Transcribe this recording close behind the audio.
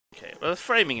The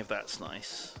framing of that's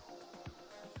nice.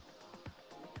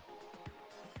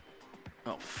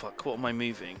 Oh fuck, what am I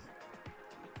moving?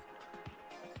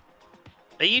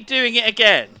 Are you doing it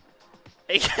again?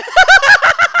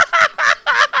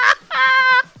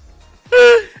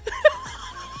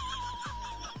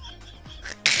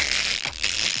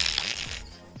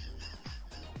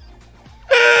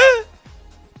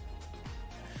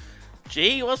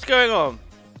 Gee, what's going on?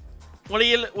 What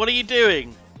are you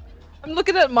doing? I'm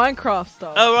looking at Minecraft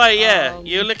stuff. Oh right, yeah.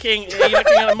 You're looking at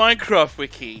a Minecraft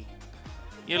wiki.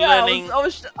 You're learning. I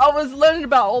was learning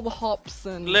about all the hops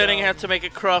and learning how to make a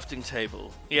crafting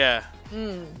table. Yeah.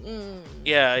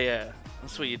 Yeah.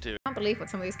 That's what you do. I can't believe what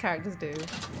some of these characters do.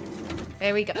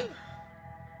 There we go.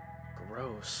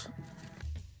 Gross.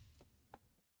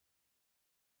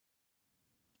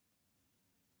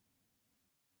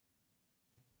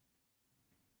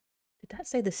 Did that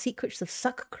say the secrets of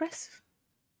Succress?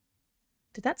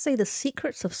 Did that say the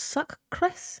secrets of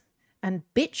Succress? And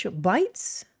bitch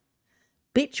bites?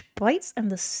 Bitch bites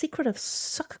and the secret of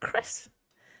Succress?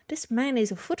 This man is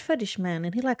a foot fetish man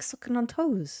and he likes sucking on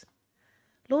toes.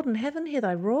 Lord in heaven, hear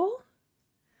thy roar.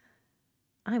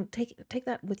 Take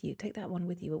that with you. Take that one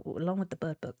with you along with the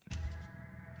bird book.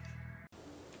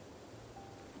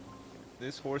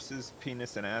 This horse's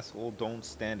penis and asshole don't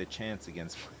stand a chance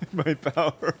against my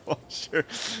power washer.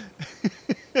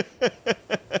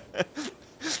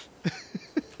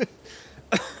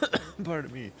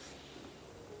 Pardon me.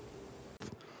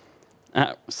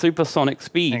 At supersonic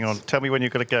speed. Hang on, tell me when you're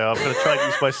going to go. I'm going to try and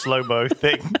use my slow-mo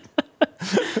thing.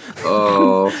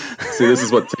 Oh, see, this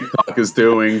is what TikTok is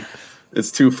doing.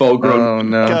 It's two full-grown. Oh,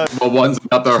 no. Well, one's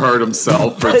about to hurt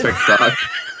himself for TikTok.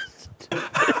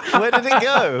 Where did it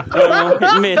go?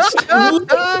 It missed.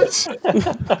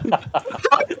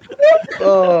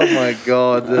 Oh, my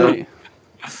God.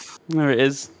 There it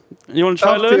is. You want to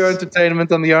try, Top tier Lewis?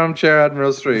 entertainment on the Armchair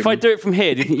Admiral stream. If I do it from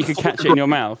here, do you think you could catch it in your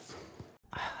mouth?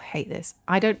 I hate this.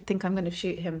 I don't think I'm going to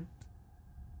shoot him.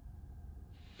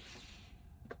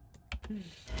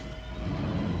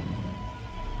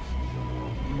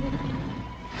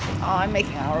 Oh, I'm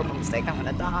making a horrible mistake. I'm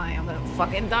gonna die. I'm gonna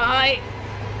fucking die.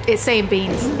 It's saying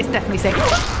beans. It's definitely saying.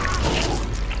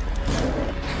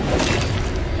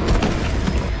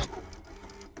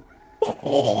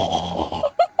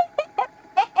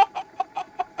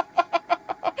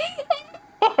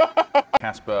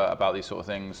 Casper about these sort of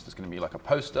things. There's going to be like a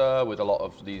poster with a lot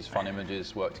of these fun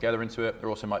images worked together into it. There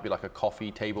also might be like a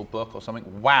coffee table book or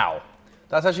something. Wow,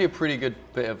 that's actually a pretty good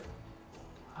bit of.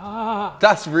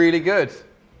 That's really good.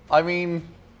 I mean,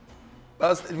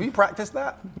 have you practiced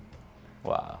that?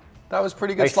 Wow. That was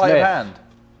pretty good Hey, sleight of Smith. hand.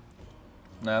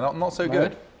 No, not so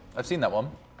good. I've seen that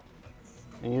one.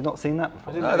 Have you not seen that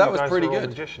before? No, that was pretty good.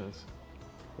 Magicians.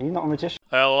 Are you not a magician?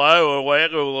 Hello and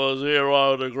welcome to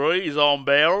 0 degrees on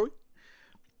Barry.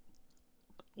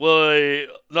 With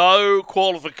no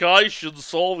qualifications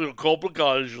solve your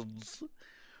complications.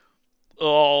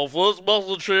 First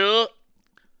message here.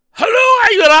 Hello,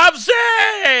 I'm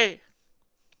Ramsey!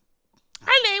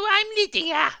 Hello, I'm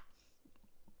Lydia.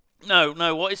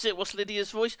 No, what is it? What's Lydia's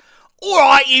voice?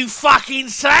 Alright, you fucking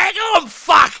slag, I'm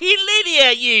fucking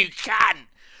Lydia, you cunt!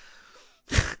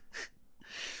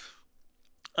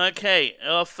 Okay,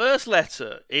 our first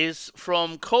letter is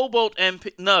from Cobalt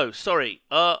MP. No, sorry.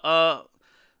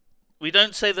 We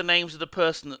don't say the names of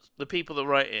the people that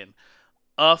write in.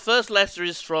 Our first letter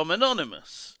is from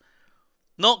Anonymous,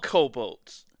 not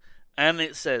Cobalt, and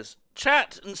it says,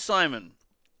 "Chat and Simon,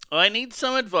 I need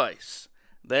some advice.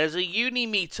 There's a uni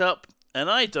meetup, and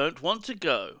I don't want to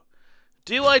go.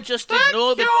 Do I just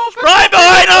ignore the right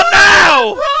behind on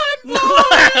now?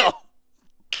 Now!"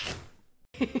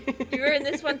 You were in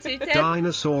this one too, Ted?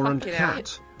 Dinosaur and Fucking cat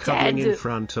hell. cuddling in Ted.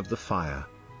 front of the fire.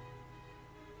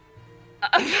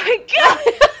 Oh my god!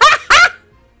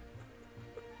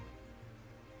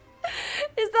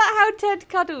 Is that how Ted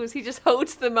cuddles? He just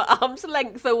holds them at arm's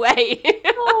length away.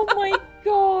 Oh my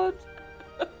god.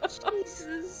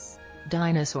 Jesus.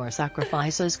 Dinosaur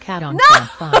sacrifices cat on No!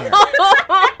 campfire.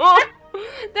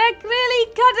 They're clearly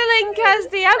cuddling,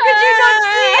 Kirsty. How could you not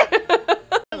see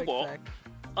it? What?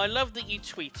 I love that you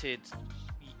tweeted,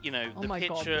 you know, the my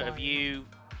God, picture of Ryan. you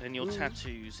and your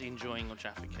tattoos enjoying your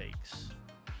Jaffa cakes.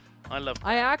 I love that.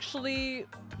 I actually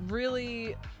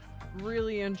really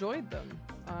enjoyed them.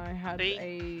 I had See?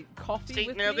 a coffee See,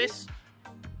 with now me. this,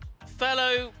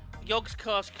 fellow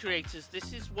Yogscast creators,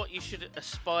 this is what you should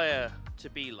aspire to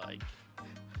be like.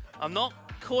 I'm not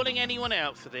calling anyone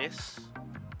out for this,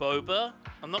 Boba.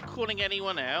 I'm not calling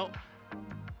anyone out.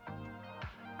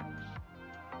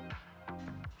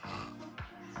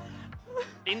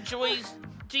 Enjoys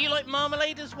do you like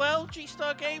Marmalade as well,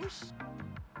 G-Star Games?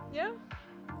 Yeah.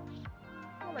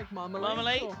 I like marmalade.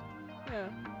 Marmalade? Sure. Yeah.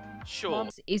 Sure.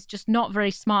 Is just not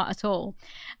very smart at all.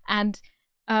 And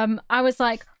I was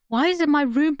like, why is it my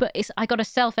Roomba? I got a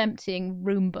self-emptying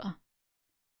Roomba.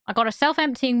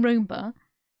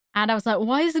 And I was like,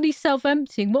 why isn't he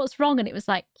self-emptying? What's wrong? And it was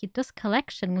like, your dust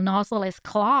collection nozzle is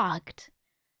clogged.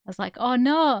 I was like, oh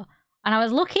no. And I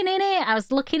was looking in it. I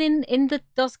was looking in the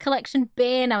dust collection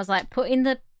bin. I was like putting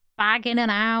the bag in and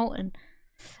out. And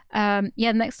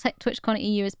yeah, the next TwitchCon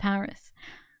EU is Paris.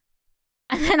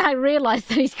 And then I realised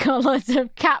that he's got loads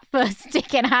of cat fur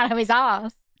sticking out of his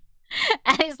arse.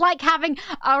 And it's like having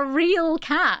a real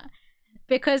cat.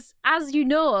 Because as you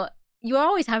know, you're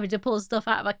always having to pull stuff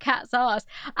out of a cat's arse.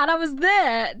 And I was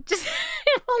there just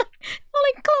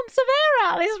pulling clumps of hair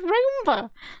out of this Roomba.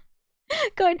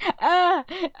 Going, oh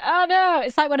no.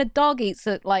 It's like when a dog eats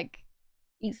a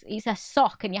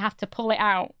sock and you have to pull it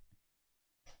out.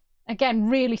 Again,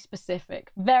 really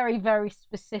specific. Very, very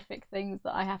specific things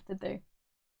that I have to do.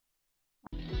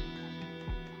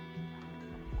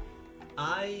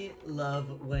 I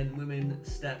love when women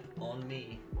step on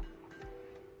me.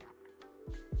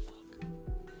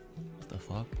 What the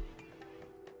fuck?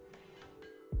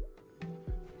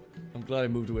 I'm glad I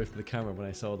moved away from the camera when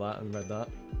I saw that and read that.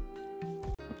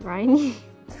 Ryan?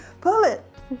 Pull it!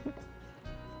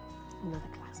 Another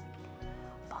classic.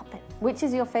 Bop It. Which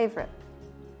is your favourite?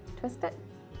 Twist it?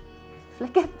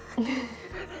 Flick it?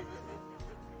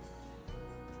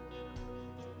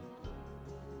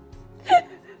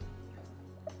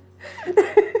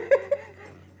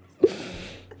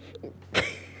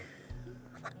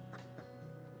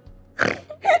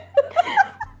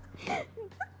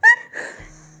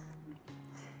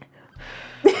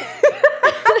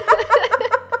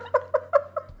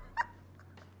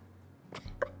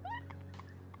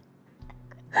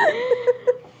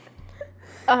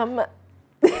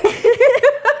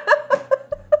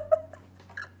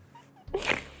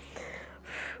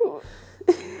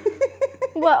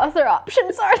 What other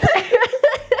options are there?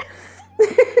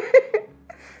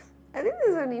 I think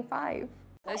there's only 5.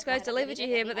 Those guys delivered you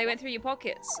here, but they went through your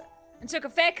pockets and took a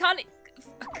fair cunt.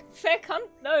 Fair cunt?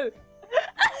 No.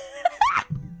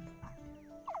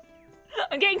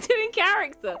 I'm getting too in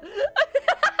character.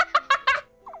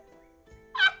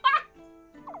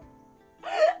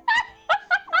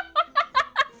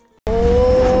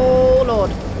 Oh lord.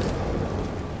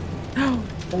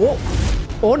 Oh.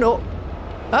 Oh no.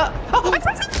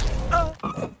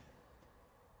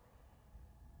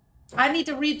 I need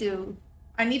a redo.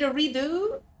 I need a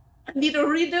redo. I need a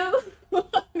redo.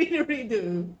 I need a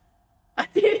redo. I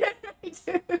need a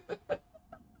redo.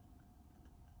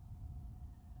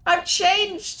 I've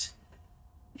changed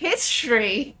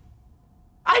history.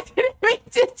 I didn't mean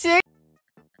to do.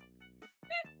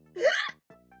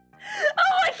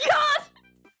 Oh my god!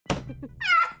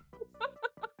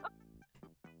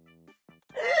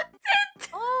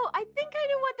 Oh, I think I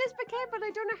know what this became, but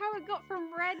I don't know how it got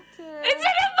from red to... It's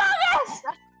in Among Us!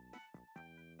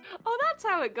 Oh, that's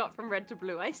how it got from red to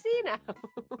blue. I see now.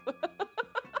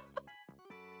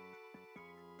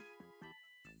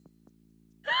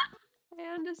 I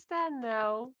understand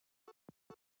now.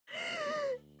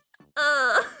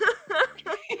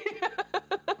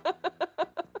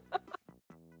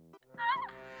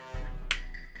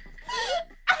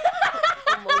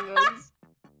 Among Us.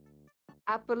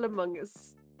 Apple Among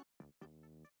Us.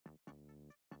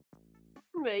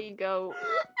 There you go.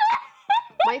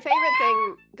 My favourite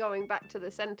thing, going back to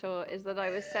the centaur, is that I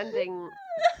was sending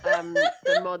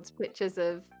the mods pictures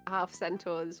of half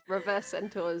centaurs, reverse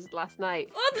centaurs last night.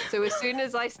 So as soon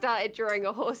as I started drawing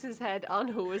a horse's head,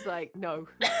 Arnold was like, no.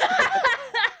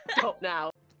 Stop now.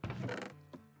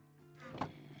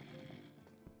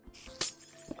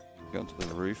 Go onto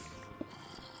the roof.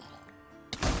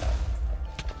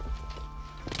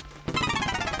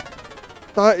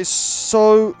 That is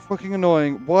so fucking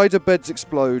annoying. Why do beds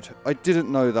explode? I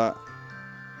didn't know that.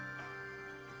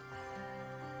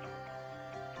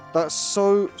 That's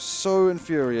so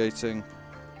infuriating.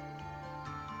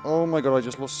 Oh my god, I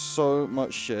just lost so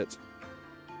much shit.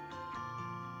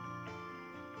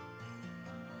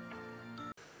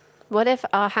 What if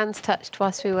our hands touched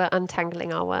whilst we were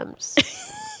untangling our worms?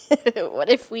 What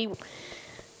if we...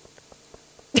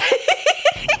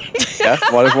 Yeah,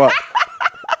 what if what?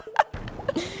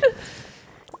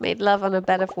 Made love on a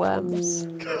bed of worms.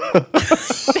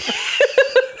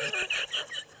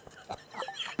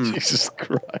 Jesus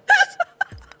Christ.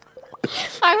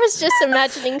 I was just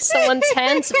imagining someone's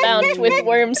hands bound with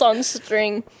worms on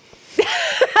string.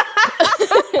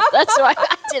 That's why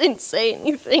I didn't say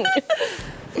anything.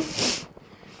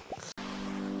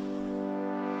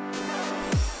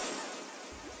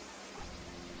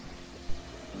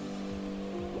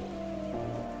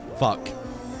 Fuck.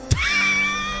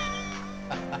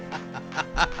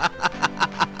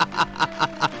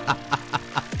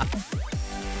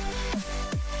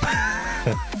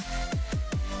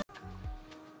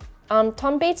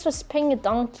 Tom Bates was petting a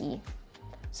donkey.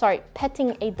 Sorry,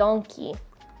 petting a donkey.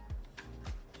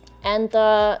 And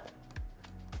the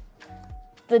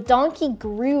donkey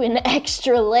grew an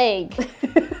extra leg.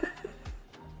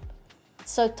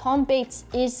 So Tom Bates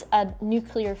is a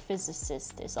nuclear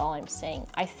physicist, is all I'm saying.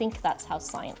 I think that's how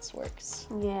science works.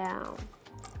 Yeah.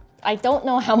 I don't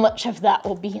know how much of that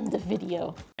will be in the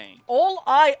video. All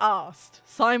I asked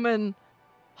Simon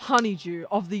Honeydew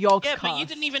of the Yogscast. Yeah, but you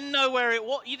didn't even know where it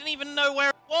was. You didn't even know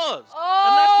where it was. Oh,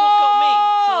 and that's what got me.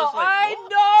 So I was like, I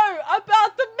what? know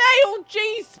about the male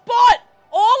G-spot.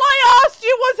 All I asked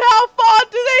you was how far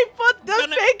do they put the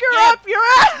finger up your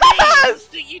ass?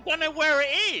 You don't know where it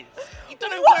is. You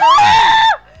don't know where it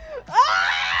is.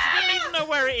 You don't even know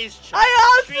where it is, Chuck. I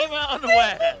asked Streamer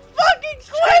unaware. Fucking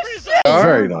question.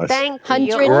 Very nice. Thank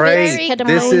you. Great.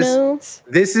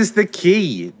 This is the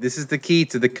key. This is the key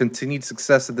to the continued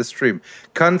success of the stream.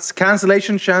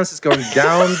 Cancellation chance is going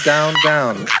down, down,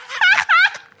 down.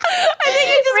 I think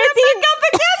you just pick up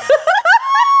again.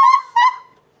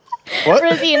 What?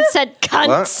 Rithian said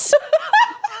cunts.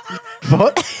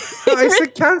 What? I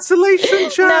said cancellation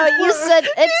chance. No, you said,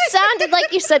 it sounded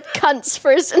like you said cunts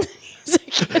first and then you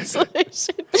said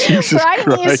cancellation. Jesus Brian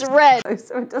used Christ. red.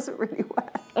 So it doesn't really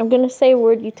work. I'm gonna say a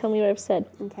word, you tell me what I've said.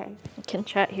 Okay. Can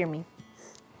chat hear me?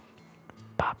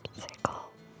 Popsicle.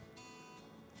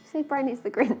 You say Brownie's the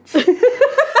Grinch.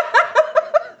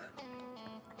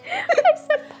 I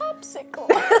said popsicle.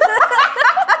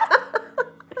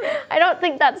 I don't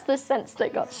think that's the sense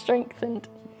that got strengthened.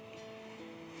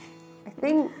 I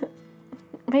think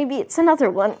maybe it's another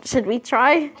one. Should we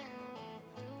try?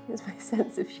 It's my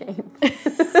sense of shame.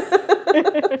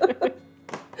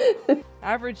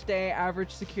 Average day,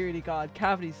 average security guard,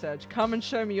 cavity search. Come and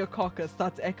show me your cocker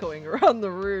starts echoing around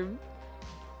the room.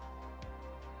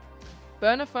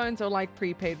 Burner phones are like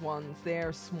prepaid ones.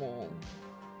 They're small.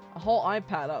 A whole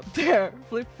iPad up there.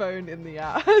 Flip phone in the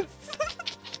ass.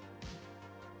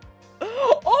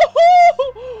 Oh!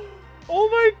 Oh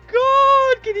my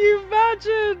god! Can you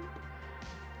imagine?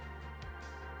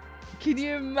 Can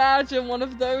you imagine one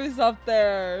of those up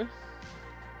there?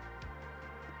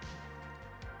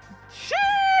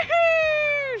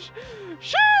 Sheesh!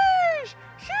 Sheesh!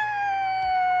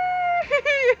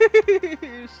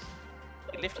 Sheesh!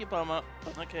 Lift your bum up.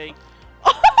 Okay.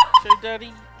 Show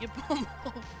daddy your bum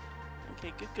up.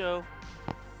 Okay, good girl.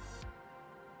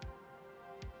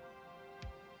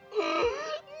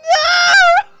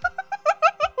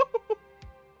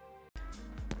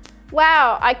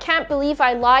 Wow, I can't believe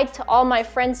I lied to all my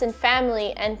friends and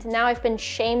family and now I've been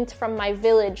shamed from my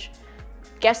village.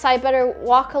 Guess I better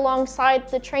walk alongside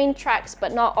the train tracks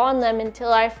but not on them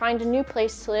until I find a new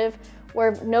place to live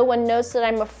where no one knows that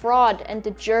I'm a fraud and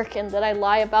a jerk and that I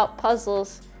lie about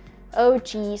puzzles. Oh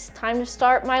geez, time to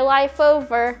start my life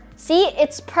over. See,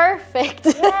 it's perfect.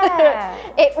 Yeah.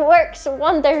 It works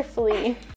wonderfully.